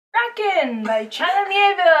Kraken by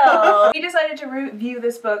Miéville. We decided to review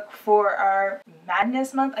this book for our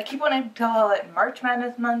Madness Month. I keep wanting to call it March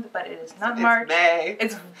Madness Month, but it is not March. It's May.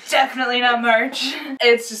 It's definitely not March.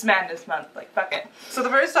 It's just Madness Month, like fuck it. So the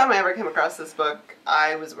first time I ever came across this book,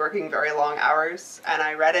 I was working very long hours and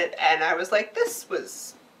I read it and I was like, this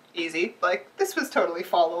was easy. Like, this was totally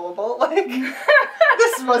followable. Like,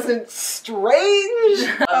 this wasn't strange.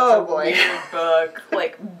 Oh boy. Weird book.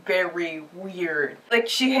 Like, very weird. Like,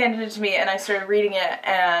 she handed it to me and I started reading it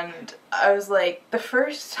and I was like, the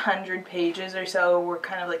first 100 pages or so were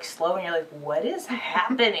kind of like slow and you're like, what is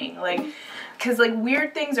happening? Like, because like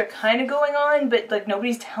weird things are kind of going on, but like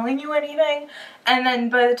nobody's telling you anything. And then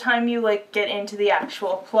by the time you like get into the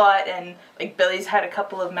actual plot and like Billy's had a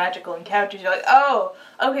couple of magical encounters, you're like, oh,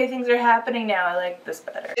 okay, things are happening now. I like this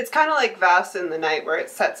better. It's kind of like Vast in the Night, where it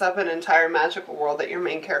sets up an entire magical world that your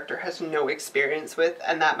main character has no experience with,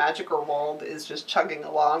 and that magical world is just chugging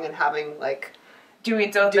along and having like doing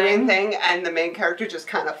its own thing, and the main character just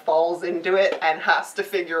kind of falls into it and has to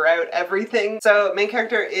figure out everything. So main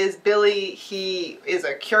character is Billy. He is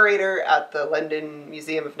a curator at the London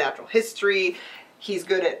Museum of Natural History. He's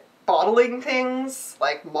good at bottling things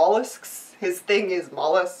like mollusks. His thing is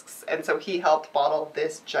mollusks, and so he helped bottle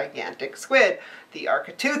this gigantic squid, the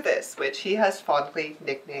Architeuthis, which he has fondly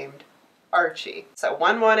nicknamed Archie. So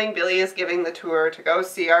one morning Billy is giving the tour to go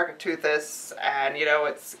see Architeuthis, and you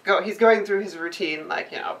know, he's going through his routine,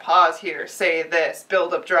 like, you know, pause here, say this,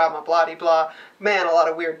 build up drama, blah de blah. Man, a lot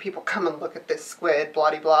of weird people come and look at this squid, blah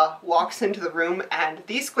de blah. Walks into the room and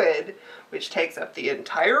the squid, which takes up the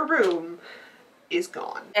entire room, is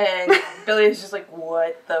gone. And Billy is just like,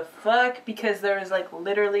 what the fuck? Because there was like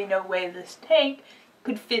literally no way this tank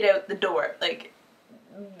could fit out the door. Like,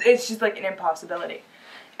 it's just like an impossibility.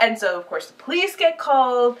 And so, of course, the police get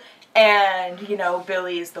called, and, you know,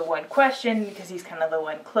 Billy is the one questioned because he's kind of the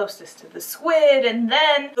one closest to the squid, and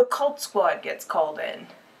then the cult squad gets called in.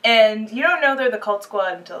 And you don't know they're the cult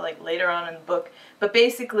squad until, like, later on in the book, but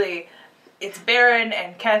basically, it's Baron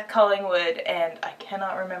and Kath Collingwood, and I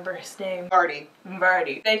cannot remember his name.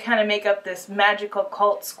 Vardy. They kind of make up this magical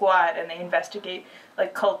cult squad, and they investigate,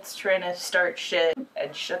 like, cults trying to start shit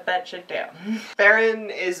and shut that shit down. Baron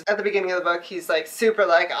is, at the beginning of the book, he's like super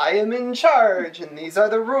like, I am in charge and these are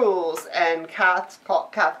the rules, and Kath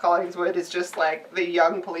Collingwood is just like the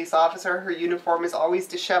young police officer. Her uniform is always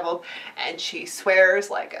disheveled and she swears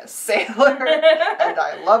like a sailor and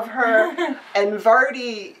I love her. And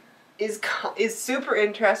Vardy is super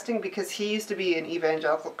interesting because he used to be an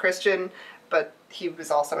evangelical Christian, but he was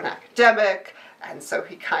also an academic. And so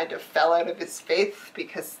he kind of fell out of his faith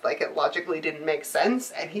because, like, it logically didn't make sense,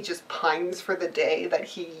 and he just pines for the day that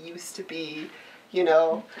he used to be, you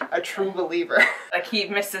know, a true believer. Like, he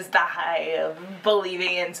misses the high of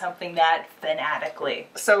believing in something that fanatically.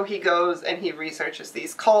 So he goes and he researches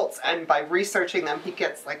these cults, and by researching them he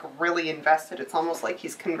gets, like, really invested. It's almost like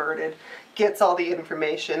he's converted, gets all the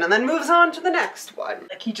information, and then moves on to the next one.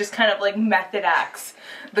 Like, he just kind of, like, method acts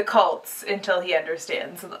the cults until he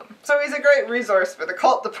understands them. So he's a great resource for the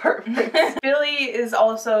cult department. Billy is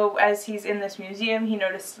also, as he's in this museum, he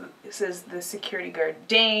notices the security guard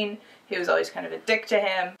Dane. He was always kind of a dick to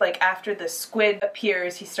him. Like, after the squid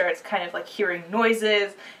appears, he starts kind of like hearing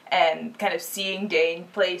noises and kind of seeing Dane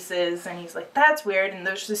places, and he's like, that's weird, and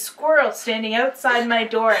there's this squirrel standing outside my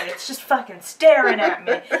door and it's just fucking staring at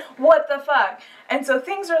me. What the fuck? And so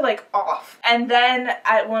things are like off. And then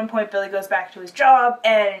at one point Billy goes back to his job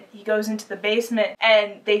and he goes into the basement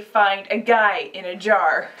and they find a guy in a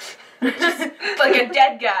jar. Just like a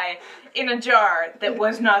dead guy in a jar that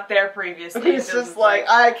was not there previously. He's just like,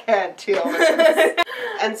 I can't deal with this.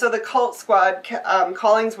 And so the cult squad,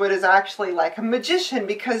 Collingwood is actually like a magician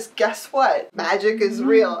because guess what? Magic is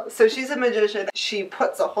real. So she's a magician. She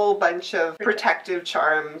puts a whole bunch of protective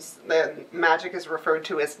charms. The magic is referred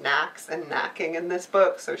to as knacks and knacking in this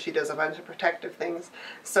book. So she does a bunch of protective things.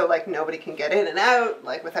 So like nobody can get in and out,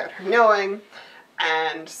 like without her knowing.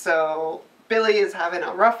 And so Billy is having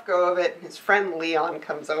a rough go of it, and his friend Leon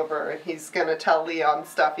comes over, and he's gonna tell Leon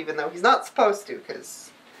stuff even though he's not supposed to,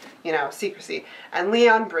 because, you know, secrecy. And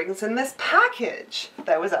Leon brings in this package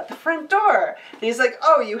that was at the front door. And he's like,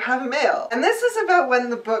 oh, you have mail. And this is about when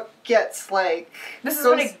the book gets, like... This is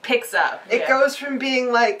when it picks up. It goes from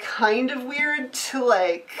being, like, kind of weird to,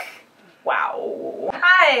 like... Wow.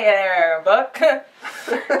 Hi there, book.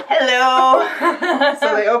 Hello.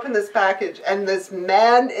 So they open this package and this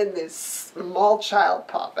man and this small child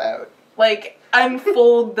pop out. Like,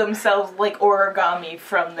 unfold themselves like origami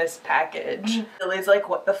from this package. Billy's like,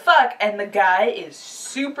 what the fuck? And the guy is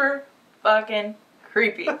super fucking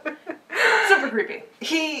creepy. Super creepy.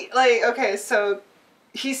 He, like, okay, so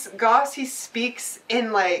Goss, he speaks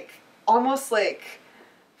in like, almost like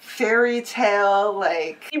fairy tale,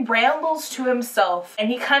 like... He rambles to himself, and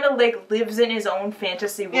he kind of like lives in his own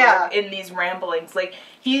fantasy world in these ramblings. Like,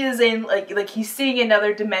 he is in, like he's seeing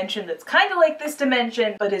another dimension that's kind of like this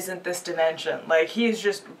dimension, but isn't this dimension. Like, he's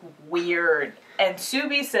just weird. And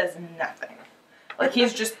Subi says nothing. Like,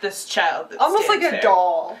 he's just this child that almost like a there.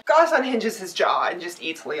 doll. Goss unhinges his jaw and just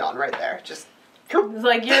eats Leon right there. Just... It's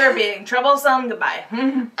like, you're being troublesome, goodbye.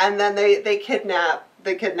 And then they kidnap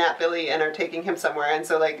Billy and are taking him somewhere, and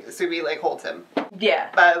so like Subi like holds him. Yeah.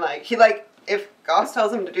 But like he like, if Goss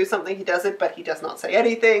tells him to do something, he does it, but he does not say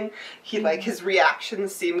anything. He like, his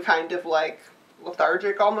reactions seem kind of like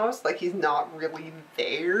lethargic almost, like he's not really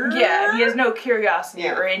there. Yeah, he has no curiosity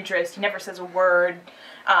or interest. He never says a word.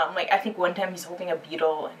 Like, I think one time he's holding a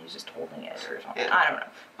beetle and he's just holding it or something. I don't know.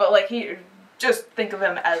 But like, he, just think of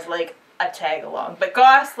him as like a tag along. But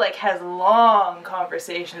Goss like has long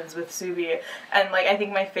conversations with Subi, and like, I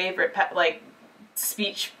think my favorite like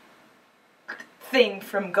speech thing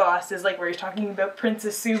from Goss is like where he's talking about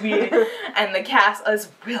Princess Subi and the cast is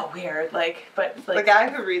real weird. Like, but like, the guy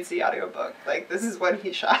who reads the audiobook, like, this is when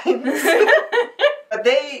he shines. But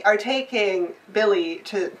they are taking Billy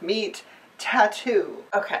to meet Tattoo.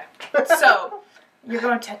 Okay, so you're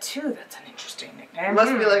going Tattoo. That's an interesting nickname. It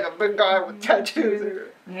must be like a big guy with tattoos.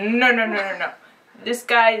 No. This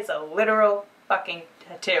guy is a literal fucking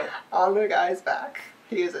tattoo. On the guy's back.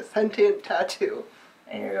 He is a sentient tattoo.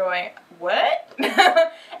 And you're going, what?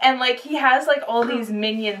 And like, he has like all these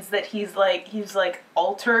minions that he's like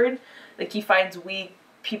altered. Like, he finds weak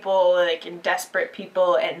people, like, and desperate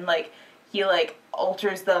people, and like, he like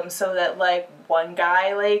alters them so that like one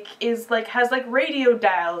guy like is like, has like radio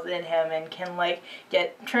dials in him and can like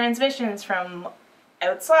get transmissions from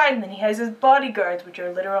outside, and then he has his bodyguards, which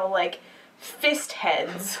are literal like fist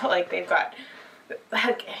heads. Like, they've got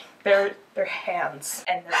their hands,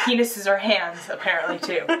 and their penises are hands apparently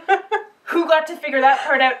too. Who got to figure that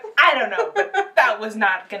part out? I don't know, but that was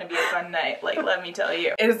not gonna be a fun night, like, let me tell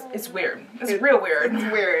you. It's weird. It's real weird.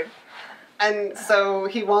 It's weird. And so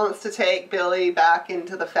he wants to take Billy back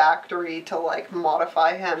into the factory to like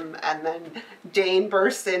modify him, and then Dane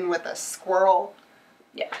bursts in with a squirrel.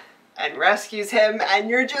 Yeah. And rescues him, and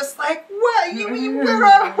you're just like, what? What is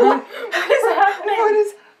happening? What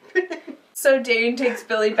is happening? So Dane takes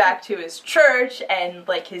Billy back to his church, and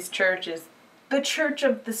like, his church is the Church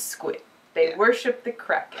of the Squid. They worship the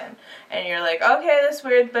Kraken. And you're like, okay, that's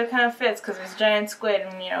weird, but it kind of fits, because there's giant squid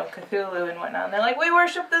and, you know, Cthulhu and whatnot. And they're like, we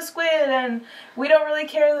worship the squid, and we don't really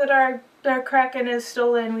care that our Kraken is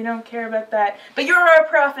stolen. We don't care about that. But you're our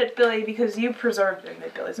prophet, Billy, because you preserved him.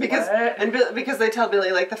 And Billy's like, because they tell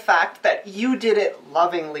Billy, like, the fact that you did it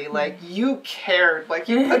lovingly, like, you cared, like,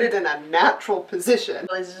 you put it in a natural position.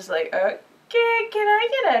 Billy's just like, okay, can I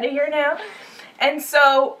get out of here now? And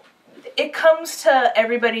so it comes to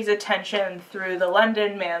everybody's attention through the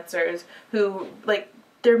London Mancers, who, like,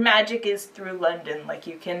 their magic is through London. Like,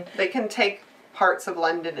 they can take parts of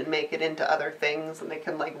London and make it into other things, and they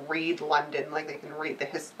can, like, read London. Like, they can read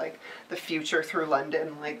the future through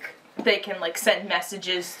London. Like, they can, like, send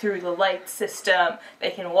messages through the light system. They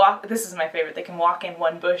can walk, this is my favorite, they can walk in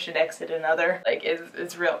one bush and exit another. Like,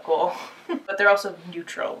 it's real cool. But they're also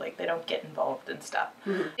neutral. Like, they don't get involved in stuff.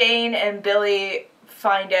 Dane and Billy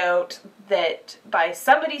find out that by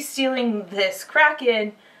somebody stealing this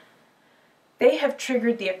Kraken, they have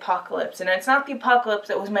triggered the apocalypse. And it's not the apocalypse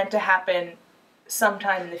that was meant to happen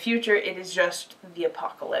sometime in the future, it is just the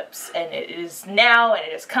apocalypse. And it is now, and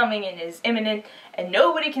it is coming, and it is imminent, and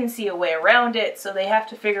nobody can see a way around it, so they have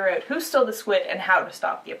to figure out who stole the squid and how to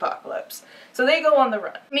stop the apocalypse. So they go on the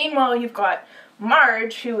run. Meanwhile, you've got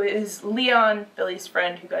Marge, who is Leon, Billy's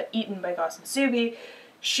friend, who got eaten by Goss and Subi.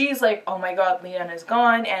 She's like, oh my god, Leon is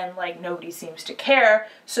gone, and like, nobody seems to care.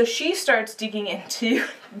 So she starts digging into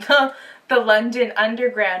the London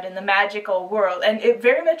Underground and the magical world. And it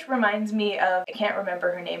very much reminds me of, I can't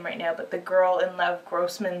remember her name right now, but the girl in Lev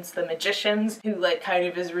Grossman's The Magicians, who like kind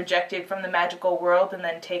of is rejected from the magical world and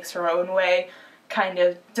then takes her own way, kind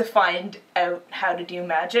of to find out how to do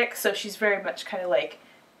magic. So she's very much kind of like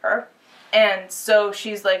her. And so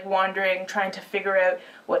she's like wandering, trying to figure out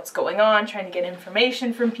what's going on, trying to get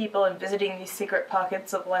information from people, and visiting these secret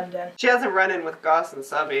pockets of London. She has a run-in with Goss and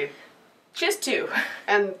Subby. She has two.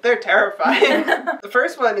 And they're terrifying. The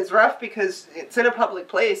first one is rough because it's in a public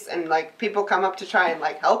place, and like, people come up to try and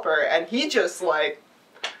like help her, and he just like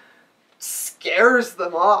scares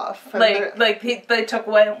them off. And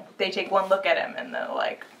they take one look at him, and they're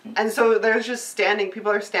like, and so they're just standing,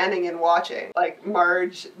 people are standing and watching, like,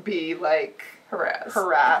 Marge be like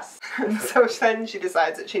harass. So then she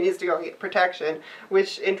decides that she needs to go get protection,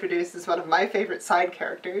 which introduces one of my favorite side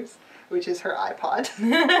characters, which is her iPod.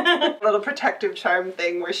 Little protective charm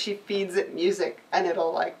thing where she feeds it music and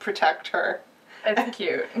it'll like protect her. It's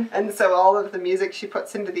cute. And so all of the music she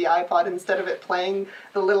puts into the iPod, instead of it playing,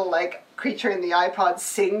 the little like creature in the iPod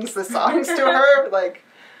sings the songs to her, like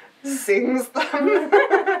sings them.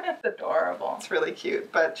 It's adorable. It's really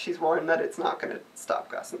cute, but she's warned that it's not going to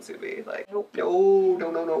stop Gus and Subi. Like, nope.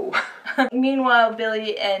 No. Meanwhile,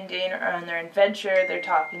 Billy and Dane are on their adventure. They're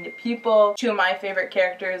talking to people. Two of my favorite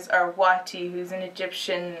characters are Wati, who's an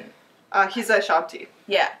Egyptian... he's a Shabti.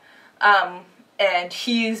 Yeah. And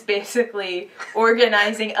he's basically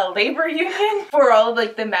organizing a labor union for all of,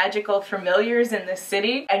 like, the magical familiars in the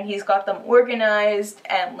city. And he's got them organized,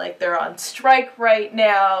 and, like, they're on strike right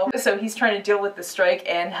now. So he's trying to deal with the strike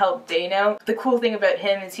and help Dane out. The cool thing about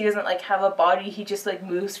him is he doesn't, like, have a body. He just, like,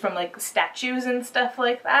 moves from, like, statues and stuff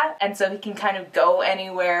like that. And so he can kind of go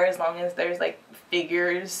anywhere as long as there's, like,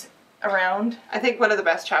 figures around. I think one of the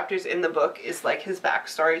best chapters in the book is like his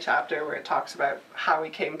backstory chapter, where it talks about how he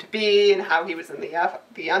came to be and how he was in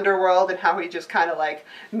the underworld and how he just kind of like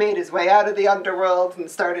made his way out of the underworld and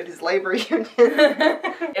started his labor union.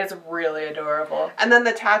 It's really adorable. And then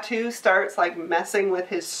the tattoo starts like messing with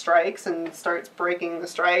his strikes and starts breaking the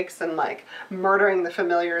strikes and like murdering the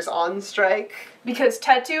familiars on strike. Because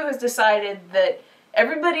Tattoo has decided that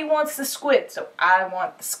everybody wants the squid, so I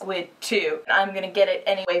want the squid too. I'm gonna get it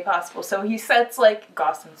any way possible. So he sets like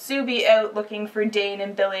Gus and Subi out looking for Dane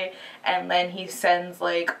and Billy, and then he sends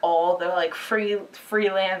like all the like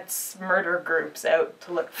freelance murder groups out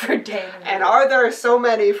to look for Dane and Billy. And are there so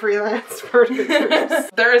many freelance murder groups?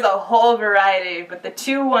 There is a whole variety, but the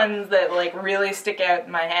two ones that like really stick out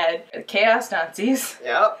in my head are the Chaos Nazis.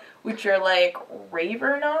 Yep. Which are like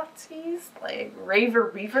raver Nazis, like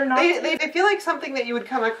reaver Nazis. They feel like something that you would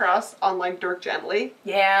come across on like Dirk Gently.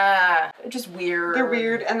 Yeah, they're just weird. They're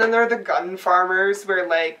weird, and then there are the gun farmers where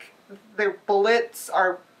like their bullets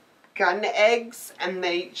are gun eggs and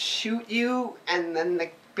they shoot you and then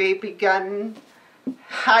the baby gun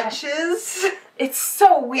hatches. It's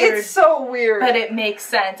so weird. It's so weird. But it makes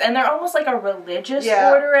sense. And they're almost like a religious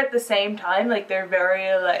Yeah. order at the same time. Like they're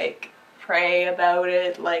very like pray about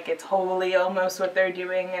it, like it's holy almost what they're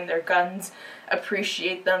doing, and their guns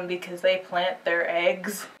appreciate them because they plant their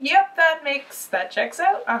eggs. Yep, that checks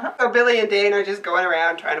out. So Billy and Dane are just going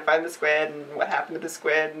around trying to find the squid and what happened to the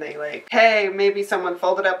squid, and they like, hey, maybe someone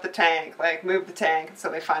folded up the tank, like move the tank. And so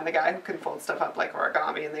they find the guy who can fold stuff up like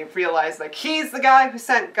origami, and they realize like he's the guy who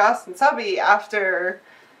sent Gus and Subby after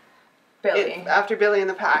Billy in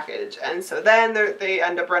the package. And so then they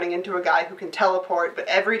end up running into a guy who can teleport, but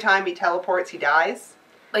every time he teleports, he dies.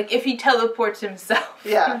 Like, if he teleports himself.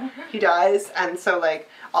 Yeah, he dies. And so, like,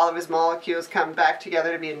 all of his molecules come back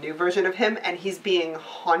together to be a new version of him, and he's being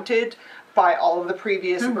haunted by all of the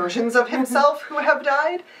previous versions of himself who have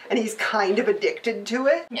died, and he's kind of addicted to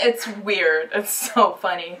it. It's weird. It's so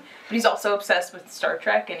funny. But he's also obsessed with Star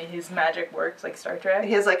Trek, and his magic works like Star Trek.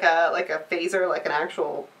 He has like a phaser, like an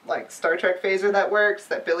actual like Star Trek phaser that works,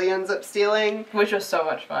 that Billy ends up stealing. Which was so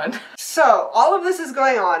much fun. So, all of this is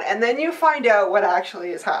going on, and then you find out what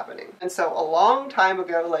actually is happening. And so, a long time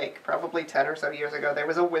ago, like probably 10 or so years ago, there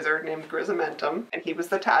was a wizard named Grisamentum, and he was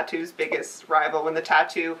the Tattoo's biggest rival when the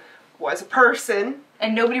Tattoo was a person.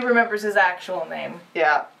 And nobody remembers his actual name.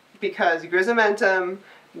 Yeah, because Grisamentum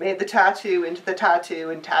made the tattoo into the tattoo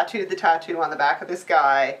and tattooed the tattoo on the back of this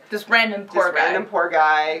guy. This random poor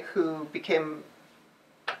guy whose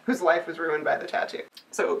life was ruined by the tattoo.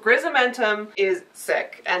 So Grisamentum is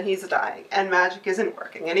sick and he's dying and magic isn't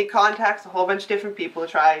working, and he contacts a whole bunch of different people to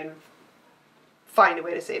try and find a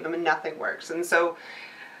way to save him, and nothing works. And so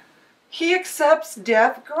he accepts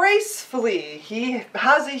death gracefully. He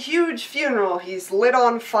has a huge funeral. He's lit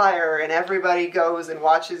on fire, and everybody goes and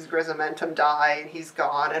watches Grisamentum die, and he's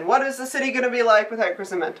gone. And what is the city going to be like without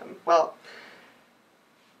Grisamentum? Well,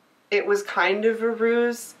 it was kind of a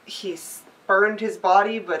ruse. He burned his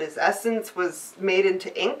body, but his essence was made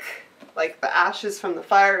into ink. Like, the ashes from the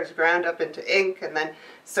fire is ground up into ink, and then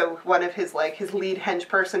so one of his lead hench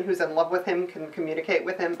person who's in love with him can communicate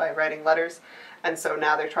with him by writing letters. And so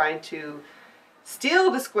now they're trying to steal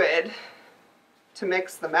the squid to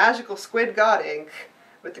mix the magical squid god ink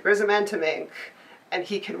with the Grisamentum ink, and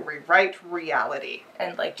he can rewrite reality.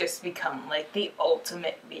 And, like, just become, like, the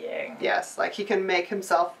ultimate being. Yes, like, he can make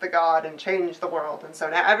himself the god and change the world. And so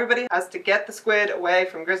now everybody has to get the squid away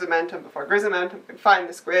from Grisamentum before Grisamentum can find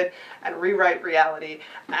the squid and rewrite reality.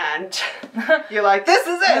 And you're like, this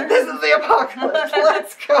is it! This is the apocalypse!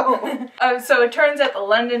 Let's go! So it turns out the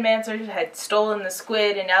London Mancers had stolen the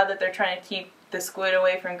squid, and now that they're trying to keep the squid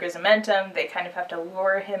away from Grisamentum, they kind of have to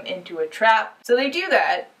lure him into a trap. So they do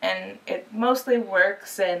that, and it mostly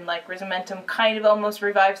works, and like Grisamentum kind of almost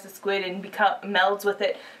revives the squid and melds with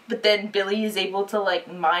it, but then Billy is able to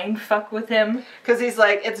like mind fuck with him. Because he's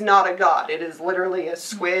like, it's not a god, it is literally a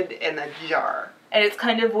squid in a jar. And it's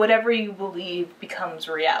kind of whatever you believe becomes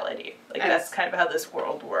reality. Like, that's kind of how this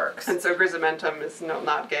world works. And so Grisamentum is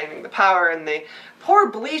not gaining the power, and they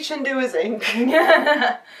pour bleach into his ink.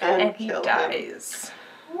 and he dies.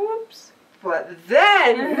 Him. Whoops. But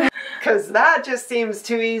then, because that just seems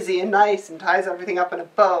too easy and nice and ties everything up in a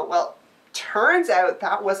bow, well, turns out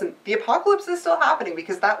that wasn't... The apocalypse is still happening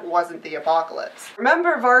because that wasn't the apocalypse.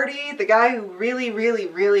 Remember Vardy, the guy who really, really,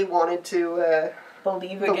 really wanted to...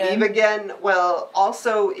 Believe again. Well,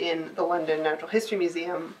 also in the London Natural History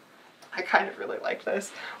Museum, I kind of really liked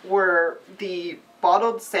this, were the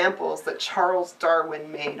bottled samples that Charles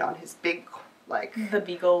Darwin made on his big, like... The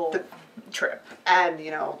Beagle trip. And,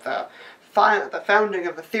 you know, the founding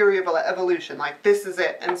of the theory of evolution. Like, this is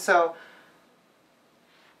it. And so,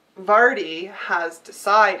 Vardy has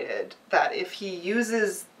decided that if he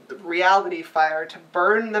uses the reality fire to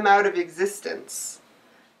burn them out of existence...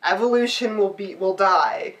 evolution will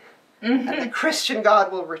die, and the Christian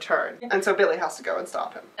God will return. And so Billy has to go and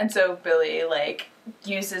stop him. And so Billy, like,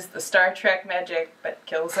 uses the Star Trek magic, but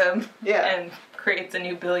kills him. Yeah. And creates a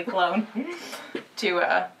new Billy clone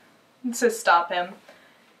to stop him.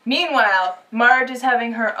 Meanwhile, Marge is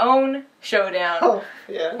having her own showdown. Oh,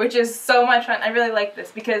 yeah. Which is so much fun. I really like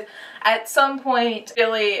this, because at some point,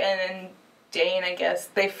 Billy and Dane, I guess,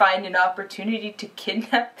 they find an opportunity to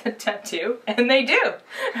kidnap the tattoo, and they do.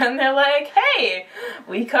 And they're like, hey,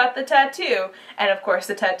 we caught the tattoo. And of course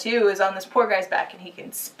the tattoo is on this poor guy's back, and he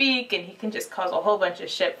can speak, and he can just cause a whole bunch of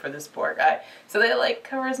shit for this poor guy. So they like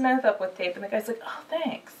cover his mouth up with tape, and the guy's like, oh,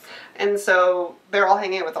 thanks. And so they're all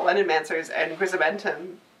hanging out with the Londonmancers, and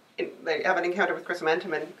Grisamentum, they have an encounter with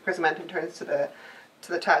Grisamentum, and Grisamentum turns to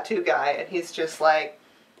the tattoo guy, and he's just like,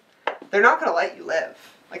 they're not gonna let you live.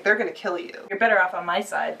 Like, they're gonna kill you. You're better off on my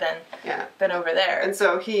side than over there. And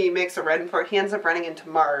so he makes a run for it. He ends up running into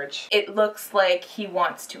Marge. It looks like he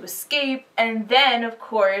wants to escape, and then, of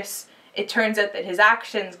course, it turns out that his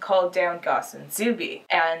actions called down Goss and Zuby,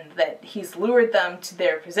 and that he's lured them to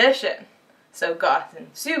their position. So Goss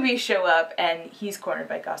and Zuby show up, and he's cornered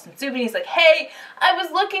by Goss and Zuby, and he's like, hey, I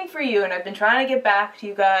was looking for you, and I've been trying to get back to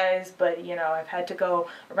you guys, but, you know, I've had to go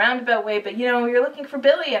a roundabout way, but, you know, you're looking for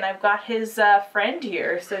Billy, and I've got his friend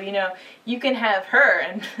here, so, you know, you can have her.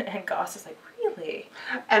 And Goss is like, really?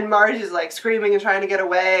 And Marge is like screaming and trying to get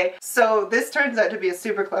away. So this turns out to be a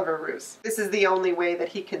super clever ruse. This is the only way that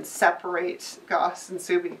he can separate Goss and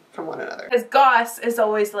Zuby from one another. Because Goss is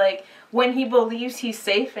always like, when he believes he's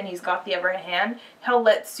safe and he's got the upper hand, he'll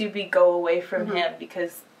let Zuby go away from him,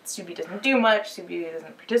 because Zuby doesn't do much, Zuby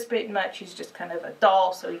doesn't participate much, he's just kind of a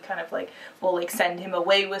doll, so he kind of like will like send him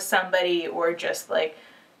away with somebody, or just like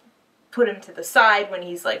put him to the side when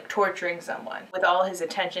he's like torturing someone. With all his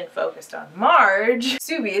attention focused on Marge,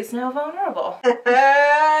 Zuby is now vulnerable.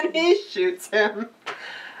 And he shoots him.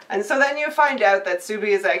 And so then you find out that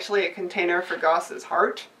Zuby is actually a container for Goss's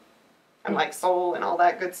heart, and like soul and all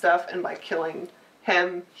that good stuff, and by killing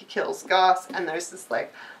him, he kills Goss. And there's this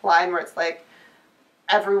like line where it's like,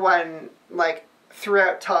 everyone like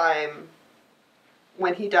throughout time,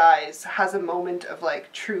 when he dies, has a moment of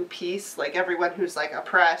like true peace. Like everyone who's like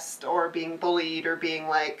oppressed or being bullied or being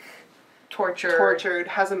like tortured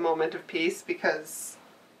has a moment of peace, because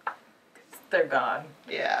they're gone.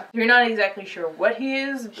 Yeah. You're not exactly sure what he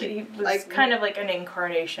is, but he was like, kind of like an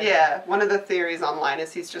incarnation. Yeah, one of the theories online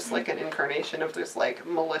is he's just like an incarnation of this like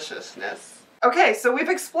maliciousness. Okay, so we've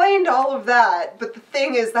explained all of that, but the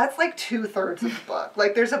thing is, that's like 2/3 of the book.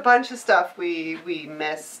 Like, there's a bunch of stuff we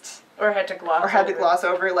missed. Or had to gloss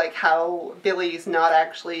over, like how Billy's not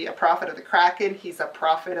actually a prophet of the Kraken, he's a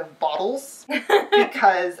prophet of bottles.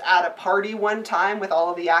 Because at a party one time with all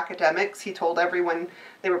of the academics, he told everyone,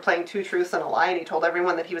 they were playing Two Truths and a Lie, and he told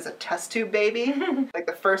everyone that he was a test tube baby. Like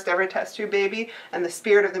the first ever test tube baby. And the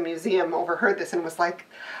spirit of the museum overheard this and was like,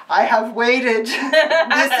 I have waited.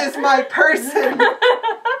 This is my person.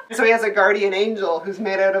 So he has a guardian angel who's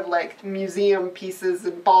made out of like museum pieces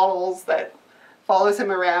and bottles that follows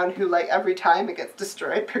him around, who like every time it gets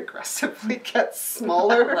destroyed progressively gets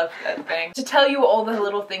smaller. I love that thing. To tell you all the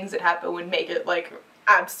little things that happen would make it like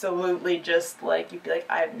absolutely just like, you'd be like,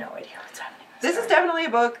 I have no idea what's happening. This is definitely a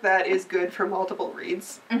book that is good for multiple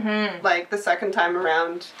reads. Like the second time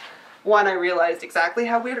around, one, I realized exactly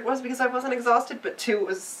how weird it was because I wasn't exhausted, but two, it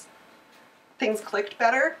was, things clicked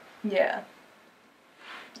better. Yeah.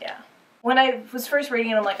 Yeah. When I was first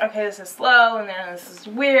reading it, I'm like, okay, this is slow, and then this is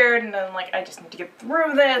weird, and then like, I just need to get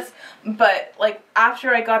through this. But like,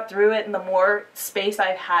 after I got through it and the more space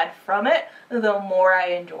I've had from it, the more I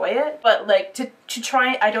enjoy it. But like, to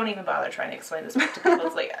try, I don't even bother trying to explain this book to people.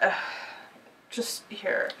 It's like, just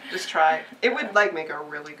here. Just try. It would like make a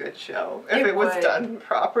really good show if it was done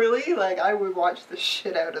properly. Like, I would watch the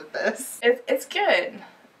shit out of this. It's good.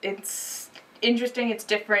 It's interesting, it's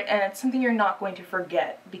different, and it's something you're not going to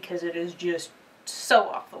forget because it is just so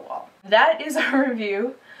off the wall. That is our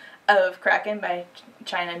review of Kraken by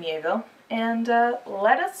China Miéville, and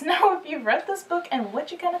let us know if you've read this book and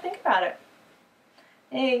what you kind of think about it.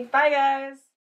 Hey, bye guys!